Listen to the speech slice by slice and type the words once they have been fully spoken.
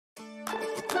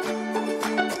Hello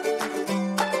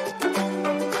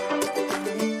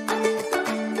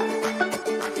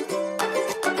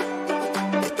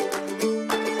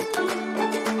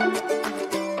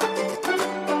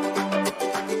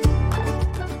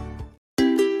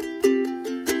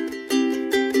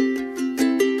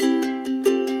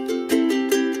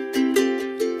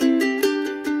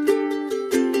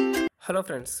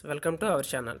friends, welcome to our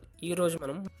channel. ఈరోజు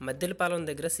మనం మద్దిలపాలెం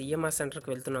దగ్గర CMR సెంటర్కి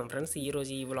వెళ్తున్నాం ఫ్రెండ్స్.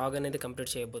 ఈరోజు ఈ వ్లాగ్ అనేది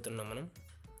కంప్లీట్ చేయబోతున్నాం. మనం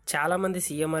చాలామంది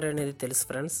CMR అనేది తెలుసు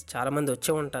ఫ్రెండ్స్, చాలామంది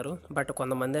వచ్చే ఉంటారు. బట్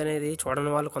కొంతమంది అనేది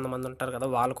చూడని వాళ్ళు కొంతమంది ఉంటారు కదా,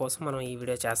 వాళ్ళ కోసం మనం ఈ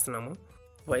వీడియో చేస్తున్నాము.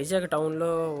 వైజాగ్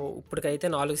టౌన్లో ఇప్పటికైతే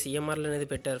 4 CMRలు అనేది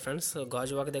పెట్టారు ఫ్రెండ్స్.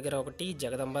 గాజువాక దగ్గర ఒకటి,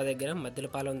 జగదంబ దగ్గర,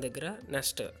 మద్దిలపాలెం దగ్గర,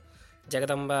 నెక్స్ట్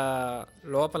జగదంబ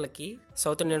లోపలికి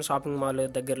సౌత్ ఇండియన్ షాపింగ్ మాల్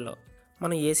దగ్గరలో.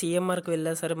 మనం ఏ CMRకి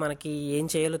వెళ్ళా సరే మనకి ఏం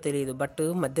చేయాలో తెలియదు. బట్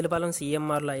మద్దిలపాలెం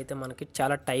CMRలో అయితే మనకి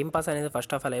చాలా టైం పాస్ అనేది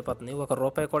ఫస్ట్ ఆఫ్ ఆల్ అయిపోతుంది.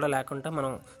 ₹1 కూడా లేకుండా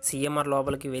మనం CMR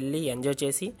లోపలికి వెళ్ళి ఎంజాయ్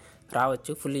చేసి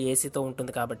రావచ్చు. ఫుల్ ఏసీతో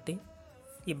ఉంటుంది కాబట్టి.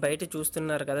 ఈ బయట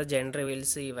చూస్తున్నారు కదా జెండర్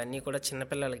వీల్స్, ఇవన్నీ కూడా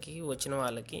చిన్నపిల్లలకి వచ్చిన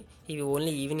వాళ్ళకి. ఇవి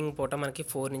ఓన్లీ ఈవినింగ్ పూట మనకి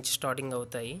 4 నుంచి స్టార్టింగ్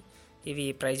అవుతాయి. ఇవి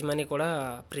ప్రైజ్ మనీ కూడా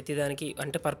ప్రతిదానికి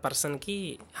అంటే పర్ పర్సన్కి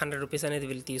 ₹100 అనేది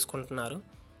వీళ్ళు తీసుకుంటున్నారు.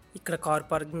 ఇక్కడ కార్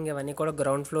పార్కింగ్ ఇవన్నీ కూడా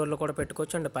గ్రౌండ్ ఫ్లోర్లో కూడా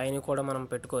పెట్టుకోవచ్చు అండ్ పైన కూడా మనం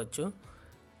పెట్టుకోవచ్చు.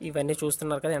 ఇవన్నీ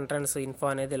చూస్తున్నారు కదా, ఎంట్రన్స్ ఇన్ఫో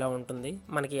అనేది ఇలా ఉంటుంది.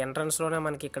 మనకి ఎంట్రన్స్లోనే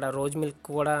మనకి ఇక్కడ రోజ్ మిల్క్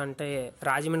కూడా, అంటే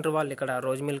రాజమండ్రి వాళ్ళు ఇక్కడ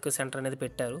రోజ్ మిల్క్ సెంటర్ అనేది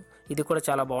పెట్టారు. ఇది కూడా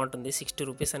చాలా బాగుంటుంది.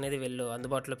 ₹60 అనేది వీళ్ళు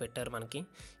అందుబాటులో పెట్టారు మనకి.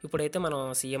 ఇప్పుడైతే మనం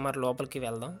CMR లోపలికి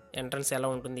వెళ్దాం. ఎంట్రన్స్ ఎలా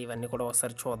ఉంటుంది ఇవన్నీ కూడా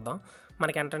ఒకసారి చూద్దాం.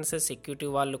 మనకి ఎంట్రన్స్ సెక్యూరిటీ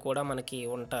వాళ్ళు కూడా మనకి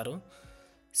ఉంటారు.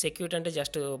 సెక్యూరిటీ అంటే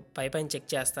జస్ట్ పైన చెక్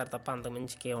చేస్తారు తప్ప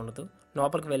అంతకుమించికి ఉండదు.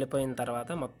 లోపలికి వెళ్ళిపోయిన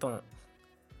తర్వాత మొత్తం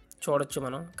చూడొచ్చు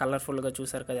మనం. కలర్ఫుల్గా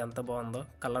చూసారు కదా ఎంత బాగుందో,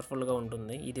 కలర్ఫుల్గా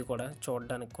ఉంటుంది ఇది కూడా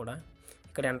చూడడానికి కూడా.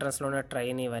 ఇక్కడ ఎంట్రన్స్లోనే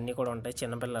ట్రైన్ ఇవన్నీ కూడా ఉంటాయి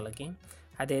చిన్నపిల్లలకి.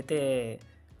 అదైతే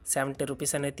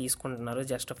 ₹70 అనేది తీసుకుంటున్నారు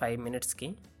జస్ట్ 5 మినిట్స్కి.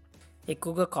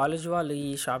 ఎక్కువగా కాలేజ్ వాళ్ళు ఈ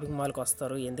షాపింగ్ మాల్కి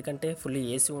వస్తారు, ఎందుకంటే ఫుల్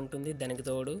ఏసీ ఉంటుంది. దానికి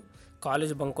తోడు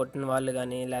కాలేజ్ బంక్ కొట్టిన వాళ్ళు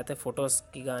కానీ, లేకపోతే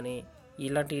ఫొటోస్కి కానీ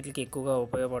ఇలాంటి వీటికి ఎక్కువగా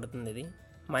ఉపయోగపడుతుంది. ఇది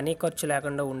మనీ ఖర్చు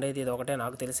లేకుండా ఉండేది ఇది ఒకటే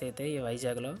నాకు తెలిసి అయితే ఈ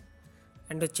వైజాగ్లో.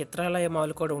 అండ్ చిత్రాలయ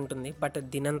మాల్ కూడా ఉంటుంది, బట్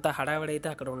దీనంత హడావడి అయితే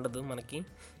అక్కడ ఉండదు మనకి.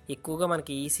 ఎక్కువగా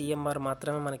మనకి ఈ CMR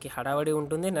మాత్రమే మనకి హడావడి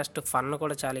ఉంటుంది. నెక్స్ట్ ఫన్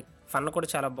కూడా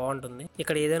చాలా బాగుంటుంది.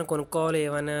 ఇక్కడ ఏదైనా కొనుక్కోవాలి,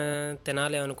 ఏమైనా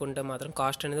తినాలి అనుకుంటే మాత్రం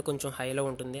కాస్ట్ అనేది కొంచెం హైలో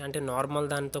ఉంటుంది. అంటే నార్మల్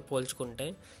దానితో పోల్చుకుంటే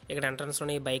ఇక్కడ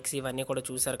ఎంట్రన్స్లోనే ఈ బైక్స్ ఇవన్నీ కూడా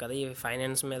చూసారు కదా, ఇవి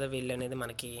ఫైనాన్స్ మీద వీళ్ళు అనేది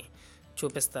మనకి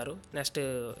చూపిస్తారు. నెక్స్ట్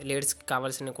లేడీస్కి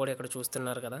కావాల్సినవి కూడా ఇక్కడ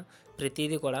చూస్తున్నారు కదా,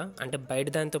 ప్రతిదీ కూడా అంటే బయట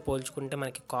దానితో పోల్చుకుంటే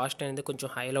మనకి కాస్ట్ అనేది కొంచెం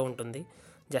హైలో ఉంటుంది.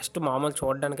 జస్ట్ మామూలు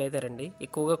చూడడానికి అయితే రండి.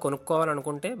 ఎక్కువగా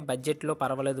కొనుక్కోవాలనుకుంటే బడ్జెట్లో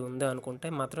పర్వాలేదు ఉంది అనుకుంటే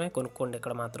మాత్రమే కొనుక్కోండి.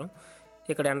 ఇక్కడ మాత్రం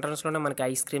ఇక్కడ ఎంట్రన్స్లోనే మనకి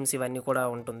ఐస్ క్రీమ్స్ ఇవన్నీ కూడా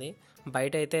ఉంటుంది.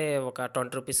 బయట అయితే ఒక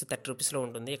 ₹20 ₹30లో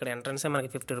ఉంటుంది. ఇక్కడ ఎంట్రన్సే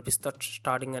మనకి ₹50తో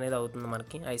స్టార్టింగ్ అనేది అవుతుంది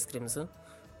మనకి ఐస్ క్రీమ్స్.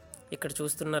 ఇక్కడ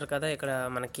చూస్తున్నారు కదా, ఇక్కడ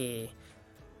మనకి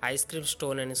ఐస్ క్రీమ్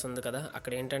స్టోన్ అనేసి ఉంది కదా,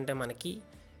 అక్కడ ఏంటంటే మనకి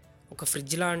ఒక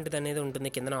ఫ్రిడ్జ్ లాంటిది అనేది ఉంటుంది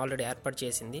కింద ఆల్రెడీ ఏర్పాటు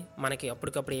చేసింది. మనకి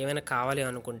అప్పటికప్పుడు ఏమైనా కావాలి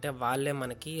అనుకుంటే వాళ్ళే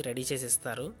మనకి రెడీ చేసి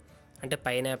ఇస్తారు. అంటే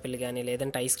పైనాపిల్ కానీ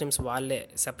లేదంటే ఐస్ క్రీమ్స్ వాళ్ళే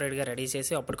సపరేట్గా రెడీ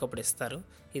చేసి అప్పటికప్పుడు ఇస్తారు.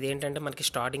 ఇదేంటంటే మనకి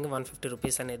స్టార్టింగ్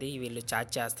 ₹150 అనేది వీళ్ళు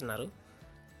ఛార్జ్ చేస్తున్నారు.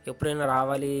 ఎప్పుడైనా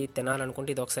రావాలి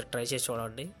తినాలనుకుంటే ఇది ఒకసారి ట్రై చేసి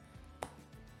చూడండి.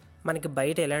 మనకి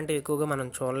బయట ఎలాంటివి ఎక్కువగా మనం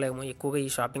చూడలేము, ఎక్కువగా ఈ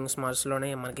షాపింగ్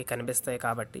మాల్స్లోనే మనకి కనిపిస్తాయి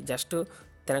కాబట్టి జస్ట్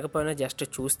తినకపోయినా జస్ట్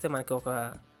చూస్తే మనకి ఒక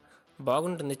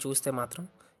బాగుంటుంది చూస్తే మాత్రం.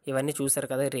 ఇవన్నీ చూసారు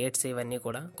కదా, రేట్స్ ఇవన్నీ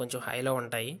కూడా కొంచెం హైలో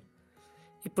ఉంటాయి.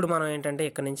 ఇప్పుడు మనం ఏంటంటే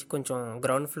ఇక్కడ నుంచి కొంచెం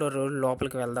గ్రౌండ్ ఫ్లోర్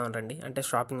లోపలికి వెళ్దాం రండి. అంటే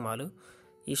షాపింగ్ మాల్,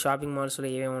 ఈ షాపింగ్ మాల్స్లో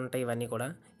ఏమేమి ఉంటాయి ఇవన్నీ కూడా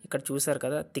ఇక్కడ చూసారు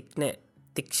కదా.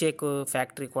 థిక్ షేక్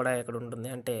ఫ్యాక్టరీ కూడా ఇక్కడ ఉంటుంది.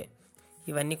 అంటే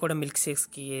ఇవన్నీ కూడా మిల్క్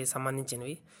షేక్స్కి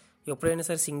సంబంధించినవి. ఎప్పుడైనా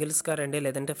సరే సింగిల్స్గా రండి,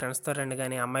 లేదంటే ఫ్రెండ్స్తో రండి,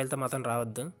 కానీ అమ్మాయిలతో మాత్రం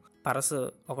రావద్దు. పర్సు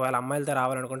ఒకవేళ అమ్మాయిలతో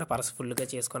రావాలనుకుంటే పర్సు ఫుల్గా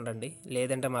చేసుకొని రండి,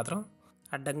 లేదంటే మాత్రం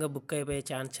అడ్డంగా బుక్ అయిపోయే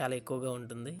ఛాన్స్ చాలా ఎక్కువగా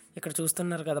ఉంటుంది. ఇక్కడ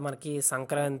చూస్తున్నారు కదా మనకి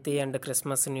Sankranti and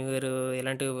Christmas, new year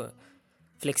ఇలాంటి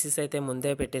ఫ్లెక్సీస్ అయితే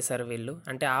ముందే పెట్టేశారు వీళ్ళు.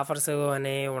 అంటే ఆఫర్స్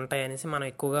అనేవి ఉంటాయనేసి మనం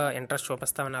ఎక్కువగా ఇంట్రెస్ట్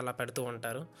చూపిస్తామని అలా పెడుతూ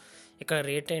ఉంటారు. ఇక్కడ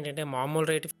రేట్ ఏంటంటే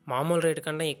మామూలు రేటు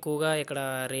కన్నా ఎక్కువగా ఇక్కడ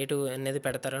రేటు అనేది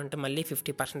పెడతారు. అంటే మళ్ళీ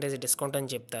 50% డిస్కౌంట్ అని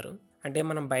చెప్తారు. అంటే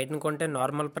మనం బయటను కొంటే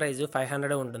నార్మల్ ప్రైస్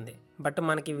 500 ఉంటుంది, బట్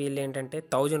మనకి వీళ్ళు ఏంటంటే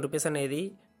 ₹1000 అనేది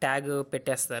ట్యాగ్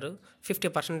పెట్టేస్తారు.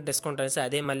 50% డిస్కౌంట్ అనేసి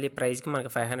అదే మళ్ళీ ప్రైస్కి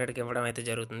మనకి 500కి ఇవ్వడం అయితే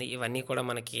జరుగుతుంది. ఇవన్నీ కూడా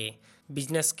మనకి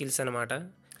బిజినెస్ స్కిల్స్ అనమాట.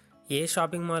 ఏ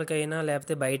షాపింగ్ మాల్కి అయినా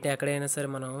లేకపోతే బయట ఎక్కడైనా సరే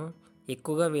మనం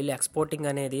ఎక్కువగా వీళ్ళు ఎక్స్పోర్టింగ్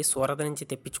అనేది సూరత్ నుంచి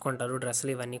తెప్పించుకుంటారు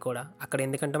డ్రెస్సులు ఇవన్నీ కూడా. అక్కడ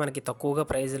ఎందుకంటే మనకి తక్కువగా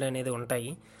ప్రైజులు అనేది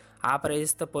ఉంటాయి. ఆ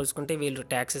ప్రైస్తో పోల్చుకుంటే వీళ్ళు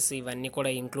ట్యాక్సెస్ ఇవన్నీ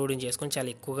కూడా ఇంక్లూడింగ్ చేసుకొని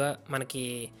చాలా ఎక్కువగా మనకి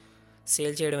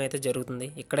సేల్ చేయడం అయితే జరుగుతుంది.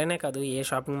 ఇక్కడైనా కాదు, ఏ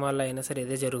షాపింగ్ మాల్లో అయినా సరే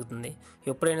ఇదే జరుగుతుంది.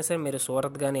 ఎప్పుడైనా సరే మీరు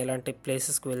సూరత్ కానీ ఇలాంటి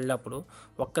ప్లేసెస్కి వెళ్ళినప్పుడు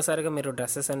ఒక్కసారిగా మీరు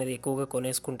డ్రెస్సెస్ అనేది ఎక్కువగా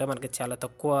కొనేసుకుంటే మనకి చాలా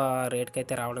తక్కువ రేట్కి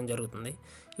అయితే రావడం జరుగుతుంది.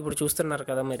 ఇప్పుడు చూస్తున్నారు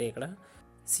కదా మీరు ఇక్కడ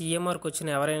CMRకి వచ్చిన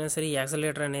ఎవరైనా సరే ఈ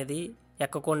యాక్సిలేటర్ అనేది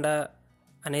ఎక్కకుండా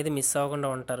అనేది మిస్ అవ్వకుండా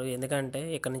ఉంటారు. ఎందుకంటే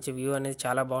ఇక్కడ నుంచి వ్యూ అనేది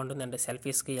చాలా బాగుంటుంది. అంటే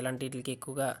సెల్ఫీస్కి ఇలాంటి వీటికి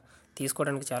ఎక్కువగా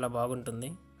తీసుకోవడానికి చాలా బాగుంటుంది.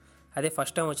 అదే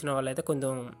ఫస్ట్ టైం వచ్చిన వాళ్ళైతే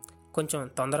కొంచెం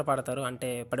తొందరపడతారు, అంటే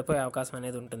పడిపోయే అవకాశం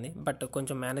అనేది ఉంటుంది. బట్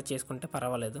కొంచెం మేనేజ్ చేసుకుంటే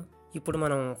పర్వాలేదు. ఇప్పుడు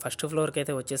మనం ఫస్ట్ ఫ్లోర్కి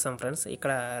అయితే వచ్చేసాం ఫ్రెండ్స్.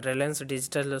 ఇక్కడ రిలయన్స్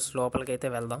డిజిటల్స్ లోపలికి అయితే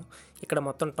వెళ్దాం. ఇక్కడ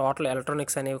మొత్తం టోటల్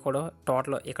ఎలక్ట్రానిక్స్ అనేవి కూడా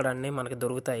టోటల్ ఇక్కడ అన్నీ మనకి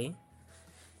దొరుకుతాయి.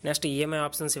 నెక్స్ట్ EMI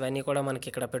ఆప్షన్స్ ఇవన్నీ కూడా మనకి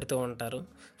ఇక్కడ పెడుతూ ఉంటారు.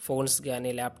 ఫోన్స్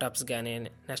కానీ, ల్యాప్టాప్స్ కానీ,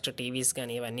 నెక్స్ట్ టీవీస్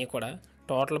కానీ ఇవన్నీ కూడా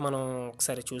టోటల్ మనం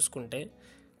ఒకసారి చూసుకుంటే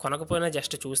కొనకపోయినా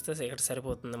జస్ట్ చూస్తే ఇక్కడ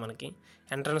సరిపోతుంది. మనకి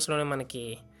ఎంట్రన్స్లోనే మనకి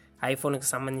ఐఫోన్కి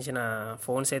సంబంధించిన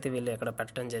ఫోన్స్ అయితే వీళ్ళు ఇక్కడ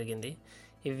పెట్టడం జరిగింది.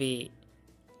 ఇవి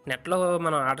నెట్లో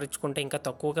మనం ఆర్డర్ ఇచ్చుకుంటే ఇంకా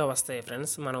తక్కువగా వస్తాయి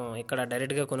ఫ్రెండ్స్, మనం ఇక్కడ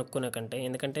డైరెక్ట్గా కొనుక్కునే కంటే.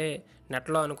 ఎందుకంటే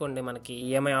నెట్లో అనుకోండి మనకి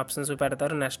EMI ఆప్షన్స్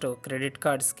పెడతారు, next credit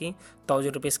కార్డ్స్కి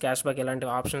 1000 rupees cash back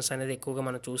ఇలాంటి ఆప్షన్స్ అనేది ఎక్కువగా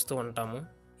మనం చూస్తూ ఉంటాము.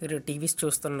 మీరు టీవీస్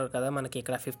చూస్తున్నారు కదా, మనకి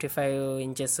ఇక్కడ 55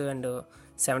 ఇంచెస్ అండ్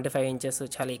 75 ఇంచెస్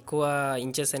చాలా ఎక్కువ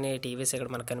ఇంచెస్ అనే టీవీస్ ఇక్కడ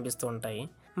మనకు కనిపిస్తూ ఉంటాయి.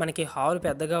 మనకి హాల్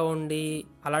పెద్దగా ఉండి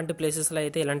అలాంటి ప్లేసెస్లో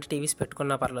అయితే ఇలాంటి టీవీస్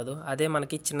పెట్టుకున్నా పర్లేదు. అదే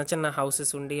మనకి చిన్న చిన్న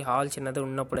హౌసెస్ ఉండి హాల్ చిన్నది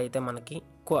ఉన్నప్పుడు అయితే మనకి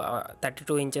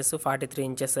 32 ఇంచెస్ 43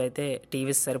 ఇంచెస్ అయితే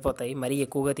టీవీస్ సరిపోతాయి. మరీ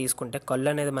ఎక్కువగా తీసుకుంటే కళ్ళు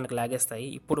అనేది మనకి లాగేస్తాయి.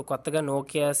 ఇప్పుడు కొత్తగా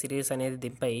నోకియా సిరీస్ అనేది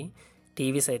దింపాయి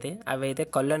టీవీస్ అయితే, అవి అయితే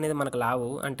కళ్ళు అనేది మనకు లావు.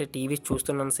 అంటే టీవీస్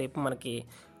చూస్తున్నంతసేపు మనకి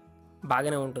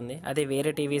బాగానే ఉంటుంది. అదే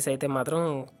వేరే టీవీస్ అయితే మాత్రం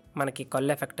మనకి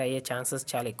కళ్ళు ఎఫెక్ట్ అయ్యే ఛాన్సెస్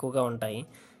చాలా ఎక్కువగా ఉంటాయి.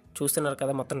 చూస్తున్నారు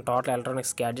కదా, మొత్తం టోటల్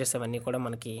ఎలక్ట్రానిక్స్ గ్యాడ్జెట్స్ అవన్నీ కూడా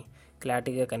మనకి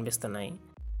క్లారిటీగా కనిపిస్తున్నాయి.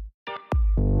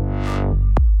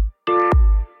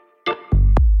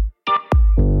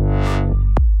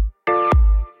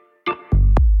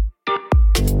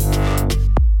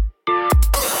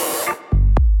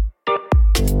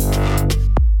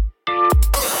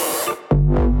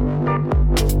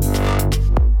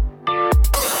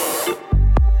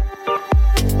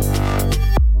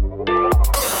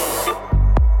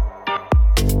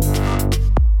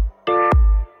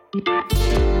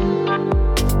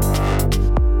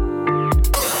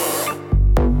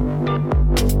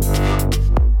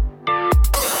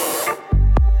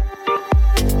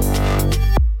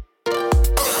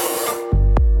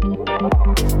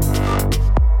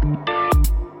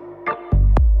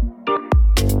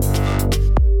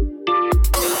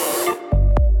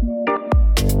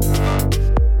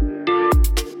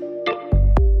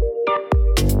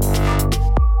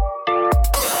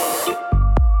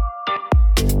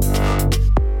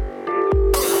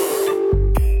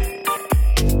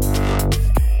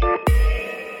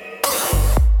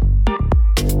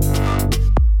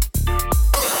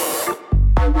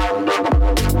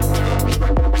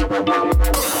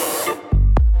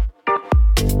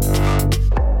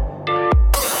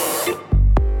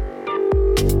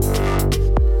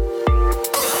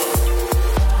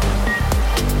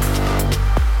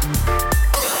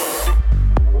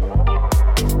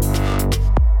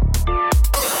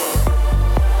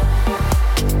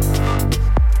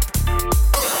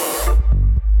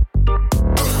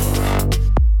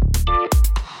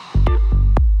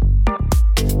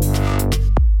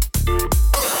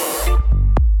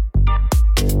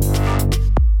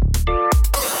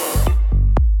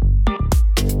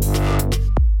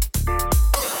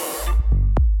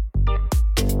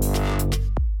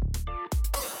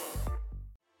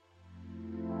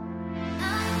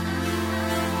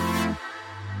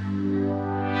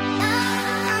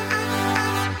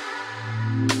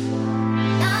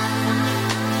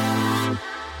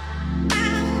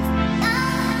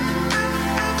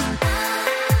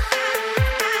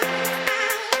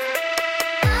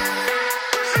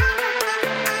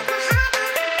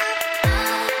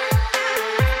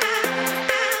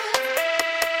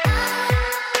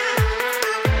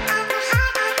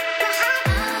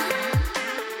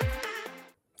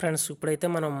 ఫ్రెండ్స్, ఇప్పుడైతే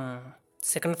మనం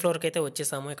సెకండ్ ఫ్లోర్కి అయితే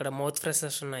వచ్చేసాము. ఇక్కడ మౌత్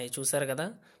ఫ్రెషర్స్ ఉన్నాయి, చూసారు కదా.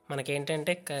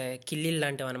 మనకేంటంటే కిల్లీలు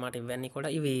లాంటివి అనమాట. ఇవన్నీ కూడా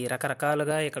ఇవి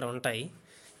రకరకాలుగా ఇక్కడ ఉంటాయి.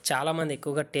 చాలామంది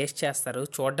ఎక్కువగా టేస్ట్ చేస్తారు,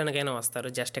 చూడడానికైనా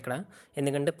వస్తారు జస్ట్ ఇక్కడ.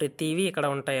 ఎందుకంటే ప్రతివి ఇక్కడ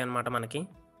ఉంటాయి అన్నమాట. మనకి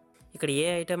ఇక్కడ ఏ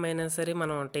ఐటమ్ అయినా సరే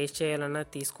మనం టేస్ట్ చేయాలన్నా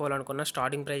తీసుకోవాలనుకున్న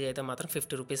స్టార్టింగ్ ప్రైస్ అయితే మాత్రం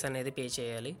 50 రూపీస్ అనేది పే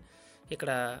చేయాలి.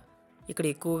 ఇక్కడ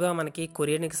ఎక్కువగా మనకి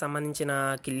కొరియన్కి సంబంధించిన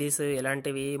కిల్లీస్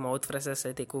ఇలాంటివి మౌత్ ఫ్రెషర్స్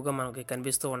అయితే ఎక్కువగా మనకి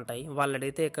కనిపిస్తూ ఉంటాయి. వాళ్ళు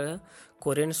అడిగితే ఇక్కడ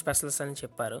కొరియన్ స్పెషల్స్ అని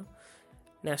చెప్పారు.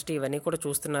 నెక్స్ట్ ఇవన్నీ కూడా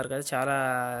చూస్తున్నారు కదా, చాలా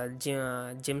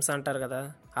జిమ్స్ అంటారు కదా,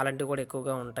 అలాంటివి కూడా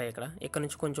ఎక్కువగా ఉంటాయి ఇక్కడ. ఇక్కడ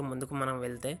నుంచి కొంచెం ముందుకు మనం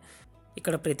వెళ్తే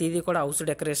ఇక్కడ ప్రతిదీ కూడా హౌస్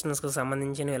డెకరేషన్స్కి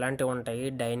సంబంధించినవి ఇలాంటివి ఉంటాయి.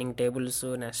 డైనింగ్ టేబుల్స్,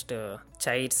 నెక్స్ట్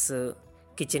చైర్స్,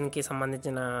 కిచెన్కి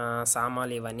సంబంధించిన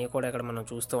సామాన్లు ఇవన్నీ కూడా ఇక్కడ మనం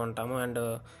చూస్తూ ఉంటాము. అండ్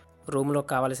రూమ్లో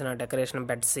కావాల్సిన డెకరేషన్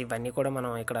బెడ్స్ ఇవన్నీ కూడా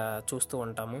మనం ఇక్కడ చూస్తూ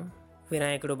ఉంటాము.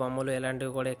 వినాయకుడు బొమ్మలు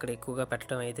ఇలాంటివి కూడా ఇక్కడ ఎక్కువగా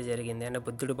పెట్టడం అయితే జరిగింది. అండ్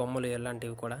బుద్ధుడు బొమ్మలు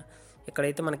ఇలాంటివి కూడా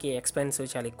ఇక్కడైతే మనకి ఎక్స్పెన్సివ్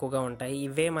చాలా ఎక్కువగా ఉంటాయి.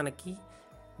 ఇవే మనకి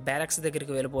బ్యారక్స్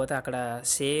దగ్గరికి వెళ్ళిపోతే అక్కడ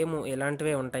సేమ్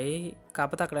ఇలాంటివే ఉంటాయి,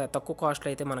 కాకపోతే అక్కడ తక్కువ కాస్ట్లో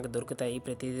అయితే మనకు దొరుకుతాయి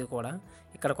ప్రతిదీ కూడా.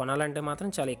 ఇక్కడ కొనాలంటే మాత్రం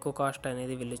చాలా ఎక్కువ కాస్ట్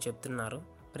అనేది వీళ్ళు చెప్తున్నారు.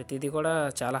 ప్రతిదీ కూడా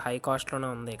చాలా హై కాస్ట్లోనే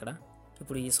ఉంది ఇక్కడ.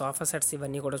 ఇప్పుడు ఈ సోఫా సెట్స్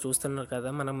ఇవన్నీ కూడా చూస్తున్నారు కదా,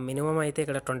 మనం మినిమం అయితే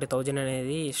ఇక్కడ 20,000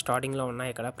 అనేది స్టార్టింగ్లో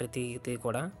ఉన్నాయి ఇక్కడ ప్రతిదీ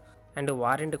కూడా. అండ్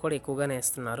వారంటీ కూడా ఎక్కువగానే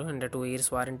ఇస్తున్నారు. అండ్ 2 years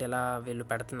వారంటీ ఇలా వీళ్ళు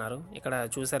పెడుతున్నారు. ఇక్కడ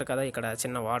చూసారు కదా, ఇక్కడ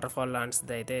చిన్న వాటర్ ఫాల్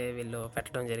లాంటిది అయితే వీళ్ళు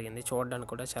పెట్టడం జరిగింది. చూడడానికి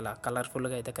కూడా చాలా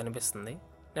కలర్ఫుల్గా అయితే కనిపిస్తుంది.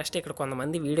 నెక్స్ట్ ఇక్కడ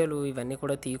కొంతమంది వీడియోలు ఇవన్నీ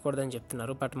కూడా తీయకూడదని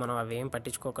చెప్తున్నారు, బట్ మనం అవేం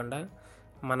పట్టించుకోకుండా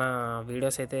మన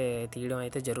వీడియోస్ అయితే తీయడం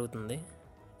అయితే జరుగుతుంది.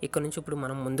 ఇక్కడ నుంచి ఇప్పుడు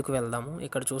మనం ముందుకు వెళ్దాము.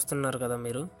 ఇక్కడ చూస్తున్నారు కదా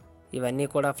మీరు, ఇవన్నీ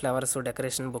కూడా ఫ్లవర్స్,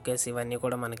 డెకరేషన్ బొకేస్ ఇవన్నీ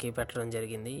కూడా మనకి పెట్టడం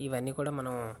జరిగింది. ఇవన్నీ కూడా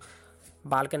మనం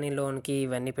బాల్కనీలోనికి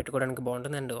ఇవన్నీ పెట్టుకోవడానికి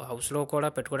బాగుంటుంది, అండ్ హౌస్లో కూడా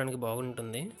పెట్టుకోవడానికి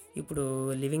బాగుంటుంది. ఇప్పుడు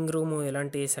లివింగ్ రూమ్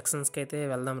ఇలాంటి సెక్షన్స్కి అయితే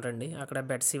వెళ్దాం రండి. అక్కడ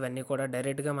బెడ్స్ ఇవన్నీ కూడా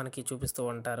డైరెక్ట్గా మనకి చూపిస్తూ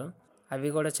ఉంటారు. అవి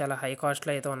కూడా చాలా హై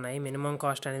కాస్ట్లో అయితే ఉన్నాయి. మినిమం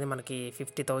కాస్ట్ అనేది మనకి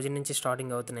 50,000 నుంచి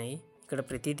స్టార్టింగ్ అవుతున్నాయి. ఇక్కడ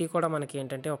ప్రతిదీ కూడా మనకి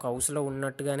ఏంటంటే ఒక హౌస్లో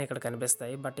ఉన్నట్టుగానే ఇక్కడ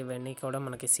కనిపిస్తాయి, బట్ ఇవన్నీ కూడా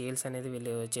మనకి సేల్స్ అనేది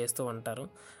వీళ్ళు చేస్తూ ఉంటారు.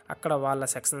 అక్కడ వాళ్ళ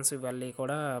సెక్షన్స్ వెళ్ళి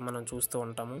కూడా మనం చూస్తూ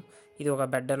ఉంటాము. ఇది ఒక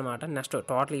బెడ్ అనమాట. నెక్స్ట్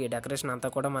టోటల్ ఈ డెకరేషన్ అంతా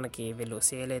కూడా మనకి వీళ్ళు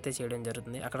సేల్ అయితే చేయడం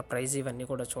జరుగుతుంది. అక్కడ ప్రైస్ ఇవన్నీ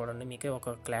కూడా చూడండి, మీకే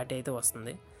ఒక క్లారిటీ అయితే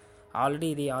వస్తుంది.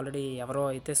 ఇది ఆల్రెడీ ఎవరో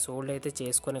అయితే సోల్డ్ అయితే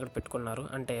చేసుకొని ఇక్కడ పెట్టుకున్నారు,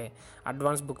 అంటే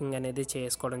అడ్వాన్స్ బుకింగ్ అనేది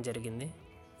చేసుకోవడం జరిగింది.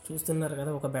 చూస్తున్నారు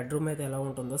కదా, ఒక బెడ్రూమ్ అయితే ఎలా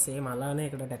ఉంటుందో సేమ్ అలానే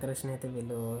ఇక్కడ డెకరేషన్ అయితే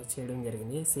వీళ్ళు చేయడం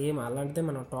జరిగింది. సేమ్ అలాంటిదే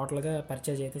మనం టోటల్గా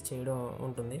పర్చేజ్ అయితే చేయడం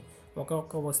ఉంటుంది.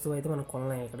 ఒక్కొక్క వస్తువు అయితే మనం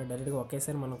కొనలేం, ఇక్కడ డైరెక్ట్గా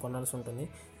ఒకేసారి మనం కొనాల్సి ఉంటుంది.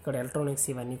 ఇక్కడ ఎలక్ట్రానిక్స్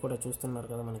ఇవన్నీ కూడా చూస్తున్నారు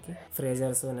కదా, మనకి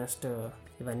ఫ్రీజర్స్, నెక్స్ట్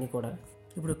ఇవన్నీ కూడా.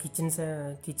 ఇప్పుడు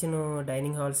కిచెన్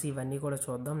డైనింగ్ హాల్స్ ఇవన్నీ కూడా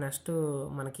చూద్దాం. నెక్స్ట్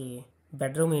మనకి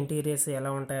బెడ్రూమ్ ఇంటీరియర్స్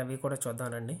ఎలా ఉంటాయి అవి కూడా చూద్దాం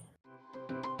రండి.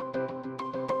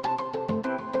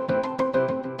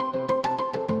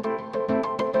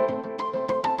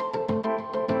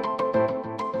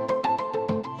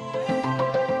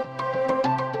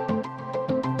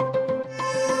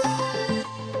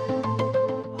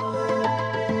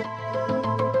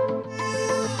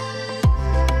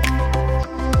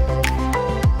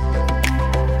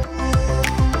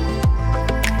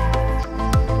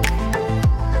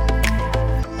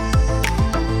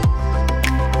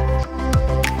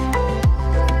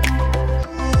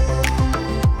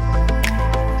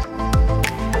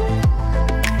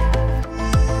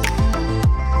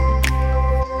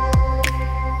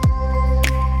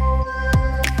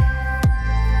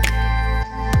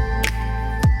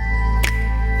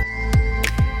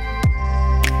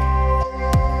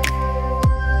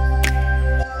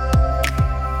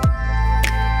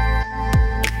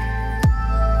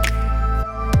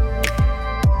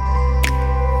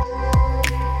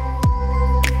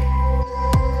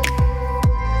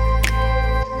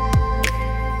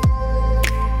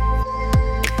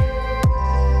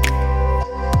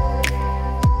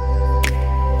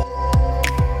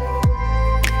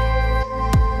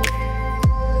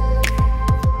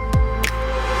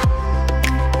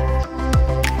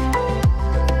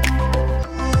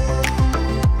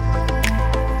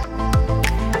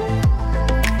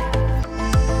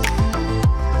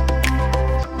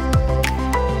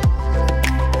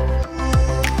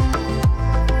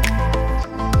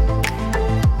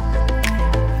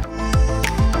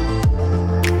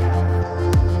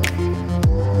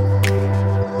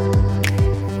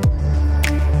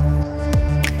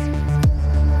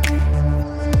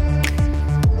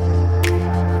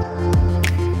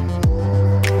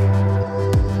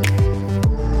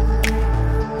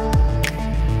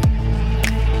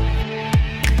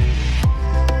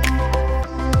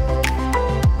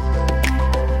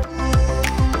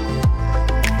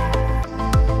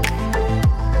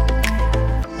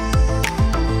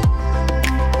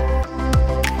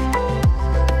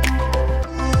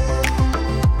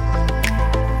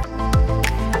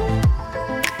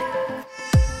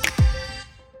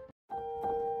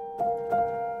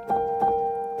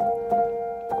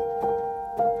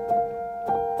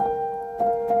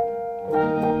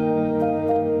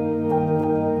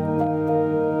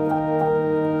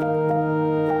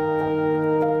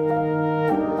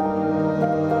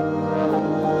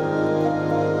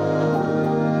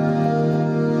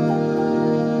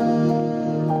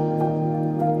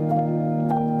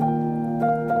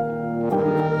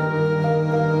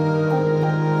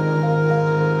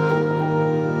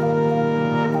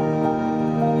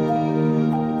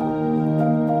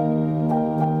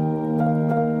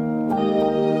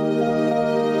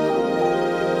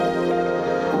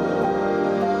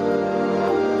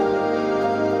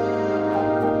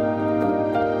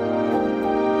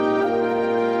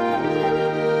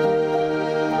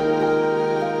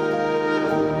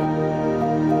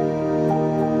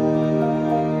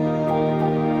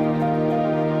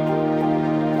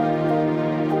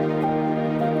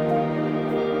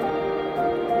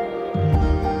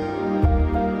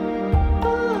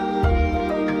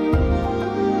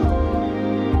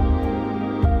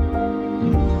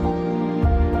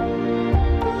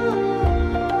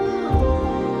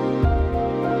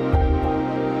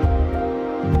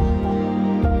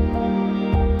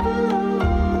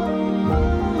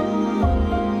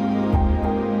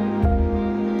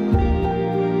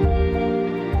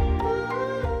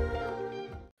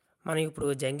 మనం ఇప్పుడు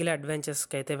జంగిల్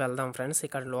అడ్వెంచర్స్కి అయితే వెళ్దాం ఫ్రెండ్స్.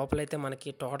 ఇక్కడ లోపలైతే మనకి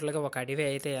టోటల్గా ఒక అడవి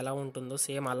అయితే ఎలా ఉంటుందో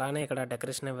సేమ్ అలానే ఇక్కడ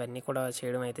డెకరేషన్ ఇవన్నీ కూడా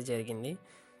చేయడం అయితే జరిగింది.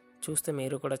 చూస్తే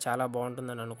మీరు కూడా చాలా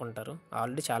బాగుంటుందని అనుకుంటారు.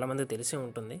 ఆల్రెడీ చాలామందికి తెలిసే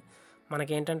ఉంటుంది.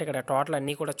 మనకేంటంటే ఇక్కడ టోటల్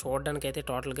అన్నీ కూడా చూడడానికి అయితే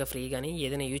టోటల్గా ఫ్రీ, కానీ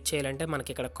ఏదైనా యూజ్ చేయాలంటే మనకి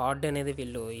ఇక్కడ కార్డు అనేది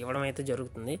వీళ్ళు ఇవ్వడం అయితే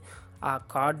జరుగుతుంది. ఆ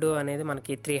కార్డు అనేది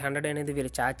మనకి 300 అనేది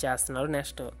వీళ్ళు ఛార్జ్ చేస్తున్నారు.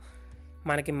 నెక్స్ట్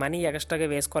మనకి మనీ ఎక్స్ట్రాగా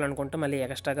వేసుకోవాలనుకుంటే మళ్ళీ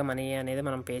ఎక్స్ట్రాగా మనీ అనేది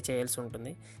మనం పే చేయాల్సి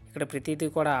ఉంటుంది. ఇక్కడ ప్రతిదీ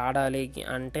కూడా ఆడాలి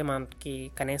అంటే మనకి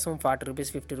కనీసం 40 రూపీస్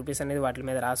 50 రూపీస్ అనేది వాటి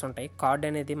మీద రాసి ఉంటాయి. కార్డ్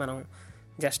అనేది మనం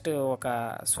జస్ట్ ఒక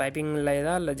స్వైపింగ్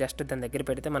లేదా జస్ట్ దాని దగ్గర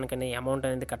పెడితే మనకి అమౌంట్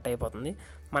అనేది కట్ అయిపోతుంది.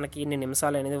 మనకి ఇన్ని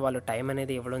నిమిషాలు అనేది వాళ్ళు టైం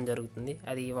అనేది ఇవ్వడం జరుగుతుంది.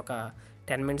 అది ఒక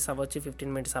 10 మినిట్స్ అవ్వచ్చు,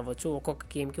 15 మినిట్స్ అవ్వచ్చు. ఒక్కొక్క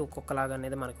గేమ్కి ఒక్కొక్కలాగా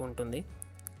అనేది మనకు ఉంటుంది.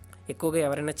 ఎక్కువగా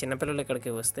ఎవరైనా చిన్నపిల్లలు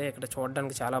ఇక్కడికి వస్తే ఇక్కడ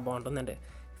చూడడానికి చాలా బాగుంటుంది. అంటే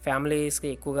ఫ్యామిలీస్కి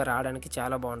ఎక్కువగా రావడానికి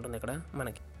చాలా బాగుంటుంది. ఇక్కడ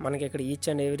మనకి ఇక్కడ ఈచ్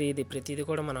అండ్ ఎవ్రీ ఇది ప్రతిదీ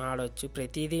కూడా మనం ఆడవచ్చు.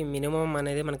 ప్రతిదీ మినిమం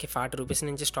అనేది మనకి 40 రూపీస్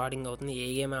నుంచి స్టార్టింగ్ అవుతుంది. ఏ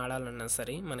గేమ్ ఆడాలన్నా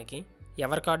సరే మనకి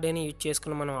ఎవరి కార్డు అయినా యూజ్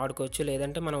చేసుకుని మనం ఆడుకోవచ్చు.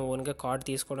 లేదంటే మనం ఓన్గా కార్డు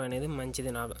తీసుకోవడం అనేది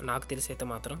మంచిది నాకు తెలిసి అయితే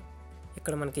మాత్రం.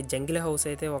 ఇక్కడ మనకి జంగిల్ హౌస్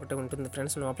అయితే ఒకటి ఉంటుంది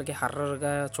ఫ్రెండ్స్. లోపలికి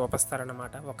హర్రర్గా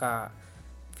చూపిస్తారన్నమాట. ఒక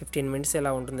 15 మినిట్స్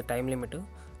ఇలా ఉంటుంది టైం లిమిట్.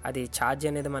 అది ఛార్జ్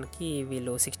అనేది మనకి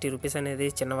వీళ్ళు 60 రూపీస్ అనేది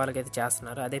చిన్న వాళ్ళకైతే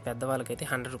చేస్తున్నారు. అదే పెద్దవాళ్ళకైతే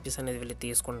 100 రూపీస్ అనేది వీళ్ళు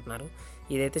తీసుకుంటున్నారు.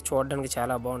 ఇదైతే చూడడానికి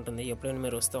చాలా బాగుంటుంది. ఎప్పుడైనా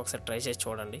మీరు వస్తే ఒకసారి ట్రై చేసి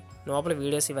చూడండి. లోపల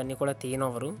వీడియోస్ ఇవన్నీ కూడా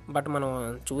తీయనవ్వరు, బట్ మనం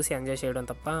చూసి ఎంజాయ్ చేయడం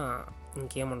తప్ప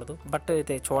ఇంకేముండదు. బట్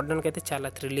అయితే చూడడానికి అయితే చాలా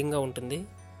థ్రిల్లింగ్గా ఉంటుంది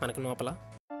మనకి లోపల.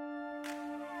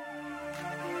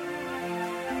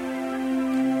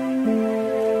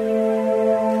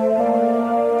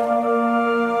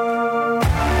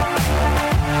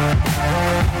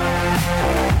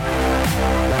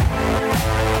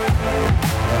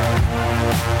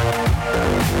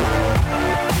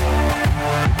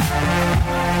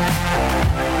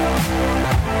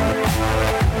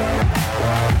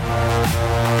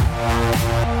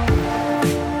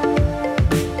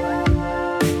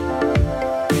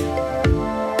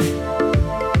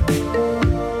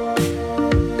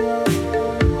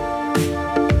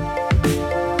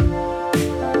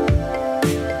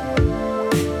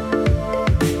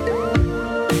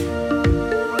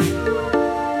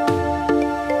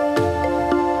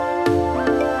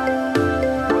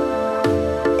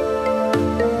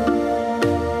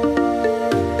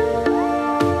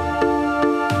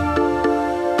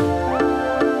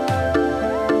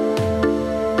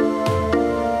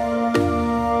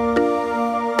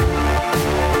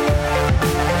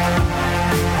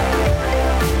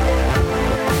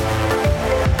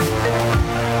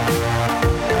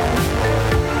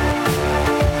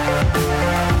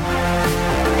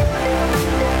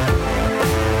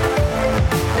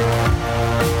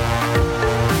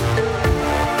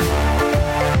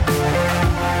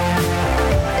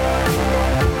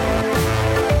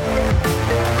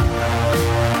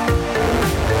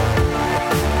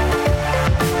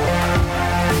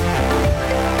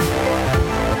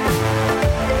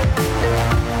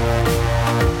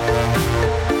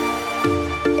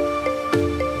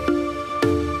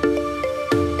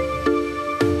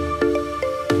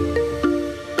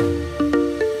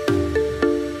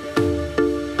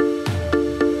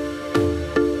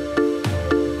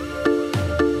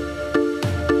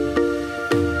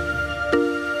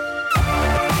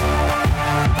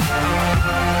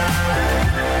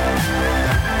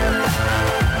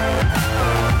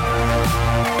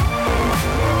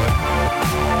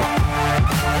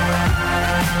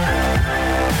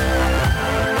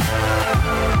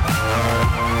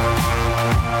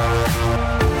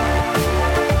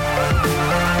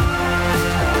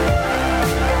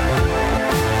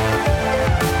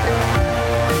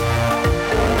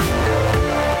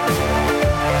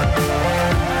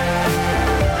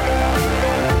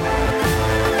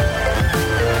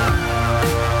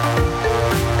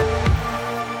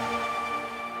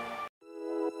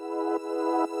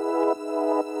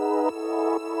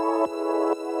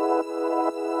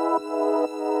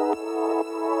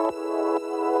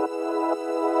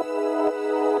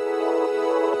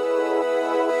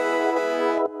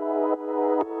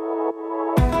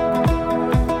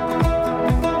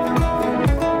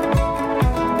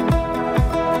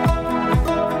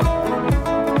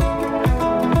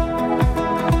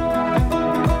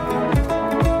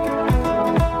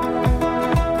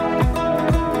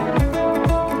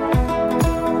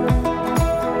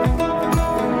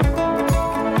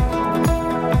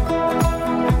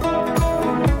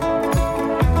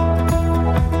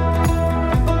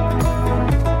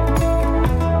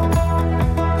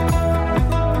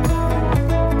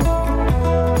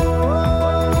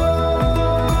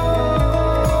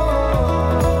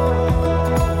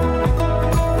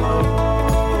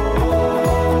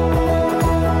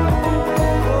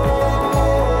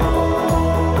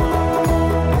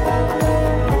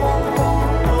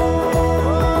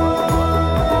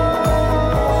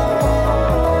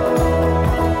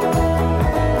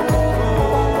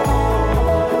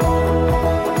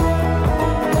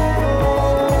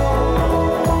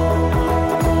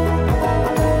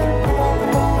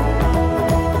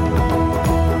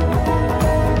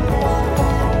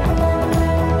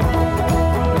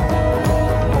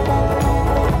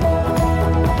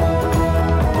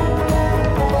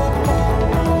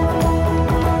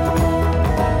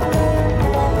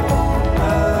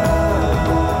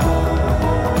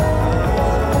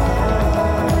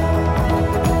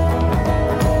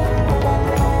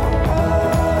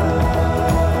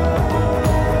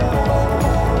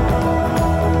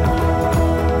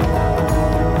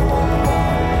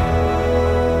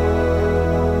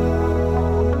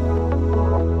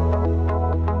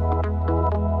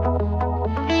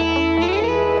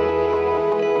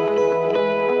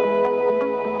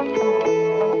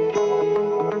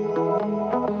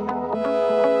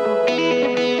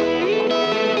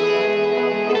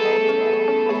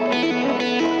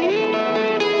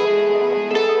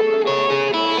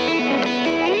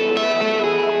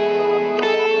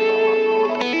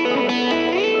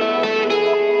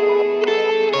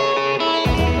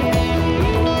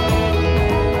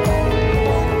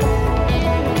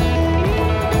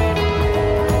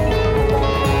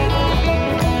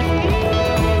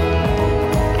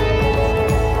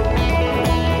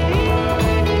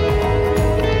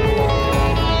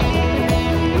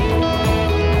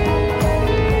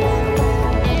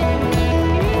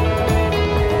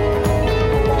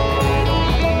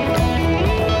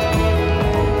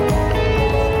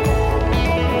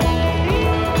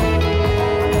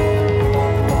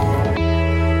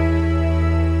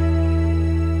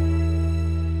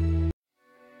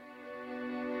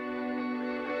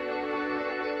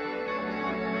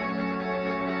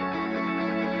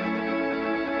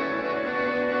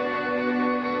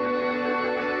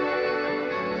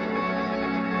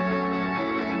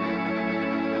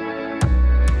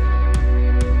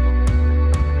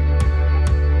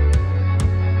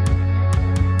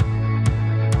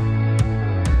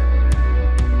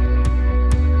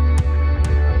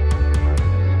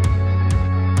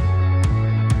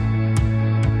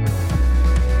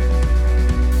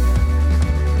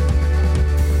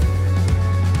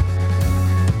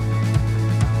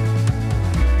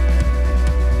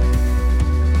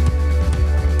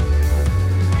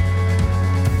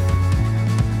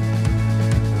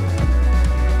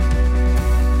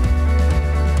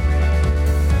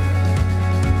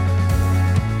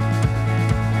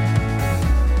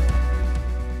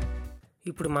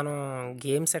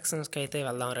 గేమ్ సెక్షన్స్కి అయితే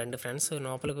వెళ్దాం రండి ఫ్రెండ్స్.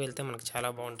 లోపలికి వెళ్తే మనకు చాలా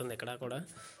బాగుంటుంది. ఇక్కడ కూడా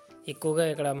ఎక్కువగా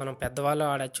ఇక్కడ మనం పెద్దవాళ్ళు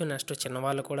ఆడవచ్చు, నెక్స్ట్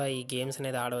చిన్నవాళ్ళు కూడా ఈ గేమ్స్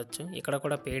అనేది ఆడవచ్చు. ఇక్కడ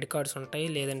కూడా పెయిడ్ కార్డ్స్ ఉంటాయి,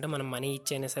 లేదంటే మనం మనీ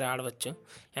ఇచ్చైనా సరే ఆడవచ్చు.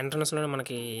 ఎంట్రన్స్లో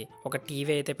మనకి ఒక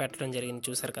టీవీ అయితే పెట్టడం జరిగింది,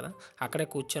 చూసారు కదా. అక్కడే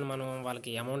కూర్చొని మనం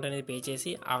వాళ్ళకి అమౌంట్ అనేది పే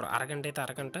చేసి అరగంట అయితే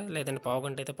అరగంట, లేదంటే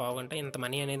పావుగంట అయితే పావుగంట ఇంత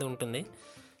మనీ అనేది ఉంటుంది.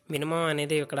 మినిమం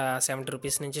అనేది ఇక్కడ 70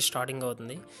 రూపీస్ నుంచి స్టార్టింగ్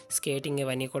అవుతుంది. స్కేటింగ్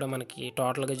ఇవన్నీ కూడా మనకి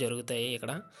టోటల్గా జరుగుతాయి.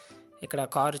 ఇక్కడ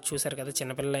కారు చూసారు కదా,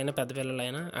 చిన్నపిల్లలైనా పెద్ద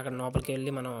పిల్లలైనా అక్కడ లోపలికి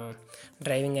వెళ్ళి మనం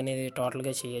డ్రైవింగ్ అనేది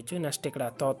టోటల్గా చేయొచ్చు. నెక్స్ట్ ఇక్కడ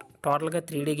టోటల్గా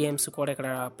 3D గేమ్స్ కూడా ఇక్కడ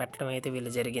పెట్టడం అయితే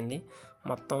వీళ్ళు జరిగింది.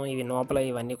 మొత్తం ఇవి లోపల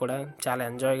ఇవన్నీ కూడా చాలా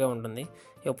ఎంజాయ్గా ఉంటుంది.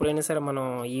 ఎప్పుడైనా సరే మనం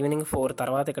ఈవినింగ్ 4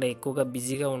 తర్వాత ఇక్కడ ఎక్కువగా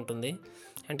బిజీగా ఉంటుంది,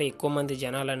 అంటే ఎక్కువ మంది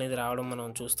జనాలు అనేది రావడం మనం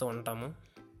చూస్తూ ఉంటాము.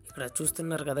 ఇక్కడ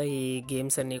చూస్తున్నారు కదా, ఈ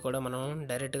గేమ్స్ అన్నీ కూడా మనం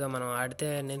డైరెక్ట్గా మనం ఆడితే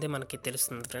అనేది మనకి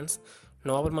తెలుస్తుంది ఫ్రెండ్స్.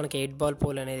 లోపల మనకి 8 బాల్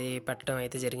పోల్ అనేది పెట్టడం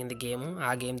అయితే జరిగింది గేమ్.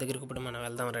 ఆ గేమ్ దగ్గరికి ఇప్పుడు మనం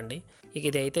వెళ్దాం రండి.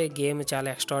 ఇది అయితే గేమ్ చాలా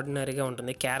ఎక్స్ట్రాడినరీగా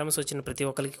ఉంటుంది. క్యారమ్స్ వచ్చిన ప్రతి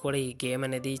ఒక్కరికి కూడా ఈ గేమ్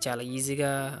అనేది చాలా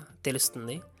ఈజీగా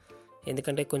తెలుస్తుంది,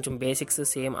 ఎందుకంటే కొంచెం బేసిక్స్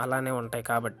సేమ్ అలానే ఉంటాయి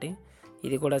కాబట్టి.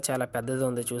 ఇది కూడా చాలా పెద్దది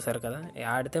ఉంది, చూసారు కదా.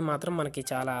 ఆడితే మాత్రం మనకి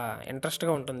చాలా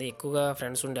ఇంట్రెస్ట్గా ఉంటుంది, ఎక్కువగా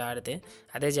ఫ్రెండ్స్ ఉండి ఆడితే.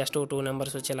 అదే జస్ట్ 2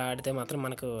 నెంబర్స్ వచ్చేలా ఆడితే మాత్రం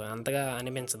మనకు అంతగా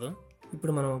అనిపించదు.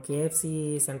 ఇప్పుడు మనం KFC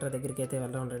సెంటర్ దగ్గరికి అయితే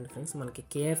వెళ్దాం రండి ఫ్రెండ్స్. మనకి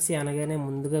KFC అనగానే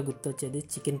ముందుగా గుర్తొచ్చేది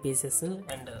చికెన్ పీసెస్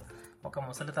అండ్ ఒక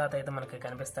ముసలి తాత అయితే మనకి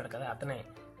కనిపిస్తాడు కదా, అతనే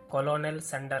కొలోనెల్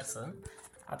సండర్స్.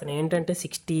 అతను ఏంటంటే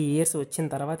 60 ఇయర్స్ వచ్చిన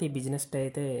తర్వాత ఈ బిజినెస్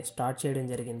అయితే స్టార్ట్ చేయడం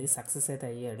జరిగింది. సక్సెస్ అయితే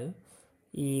అయ్యాడు.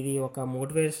 ఇది ఒక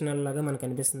మోటివేషనల్ లాగా మనకు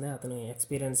అనిపిస్తుంది, అతను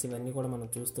ఎక్స్పీరియన్స్ ఇవన్నీ కూడా మనం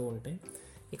చూస్తూ ఉంటే.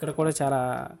 ఇక్కడ కూడా చాలా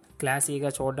క్లాసీగా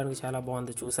చూడడానికి చాలా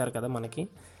బాగుంది, చూసారు కదా. మనకి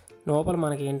లోపల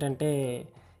మనకి ఏంటంటే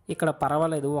ఇక్కడ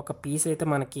పర్వాలేదు, ఒక పీస్ అయితే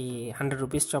మనకి 100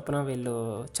 రూపీస్ చొప్పున వీళ్ళు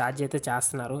ఛార్జ్ అయితే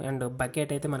చేస్తున్నారు. అండ్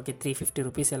బకెట్ అయితే మనకి 350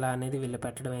 రూపీస్ ఇలా అనేది వీళ్ళు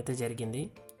పెట్టడం అయితే జరిగింది.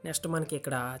 నెక్స్ట్ మనకి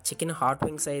ఇక్కడ చికెన్ హాట్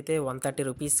వింగ్స్ అయితే 130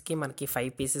 రూపీస్కి మనకి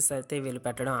 5 పీసెస్ అయితే వీళ్ళు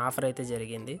పెట్టడం ఆఫర్ అయితే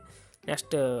జరిగింది.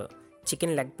 నెక్స్ట్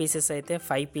చికెన్ లెగ్ పీసెస్ అయితే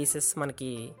 5 పీసెస్ మనకి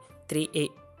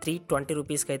 320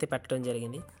 రూపీస్కి అయితే పెట్టడం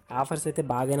జరిగింది. ఆఫర్స్ అయితే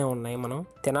బాగానే ఉన్నాయి. మనం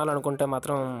తినాలనుకుంటే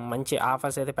మాత్రం మంచి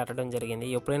ఆఫర్స్ అయితే పెట్టడం జరిగింది.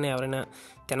 ఎప్పుడైనా ఎవరైనా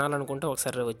తినాలనుకుంటే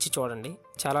ఒకసారి వచ్చి చూడండి,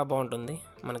 చాలా బాగుంటుంది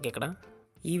మనకి ఇక్కడ.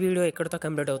 ఈ వీడియో ఎక్కడితో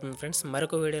కంప్లీట్ అవుతుంది ఫ్రెండ్స్.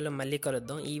 మరొక వీడియోలో మళ్ళీ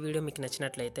కలుద్దాం. ఈ వీడియో మీకు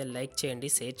నచ్చినట్లయితే లైక్ చేయండి,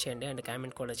 షేర్ చేయండి అండ్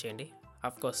కామెంట్ కూడా చేయండి.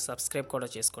 ఆఫ్కోర్స్ సబ్స్క్రైబ్ కూడా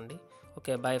చేసుకోండి.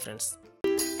 Okay, bye friends.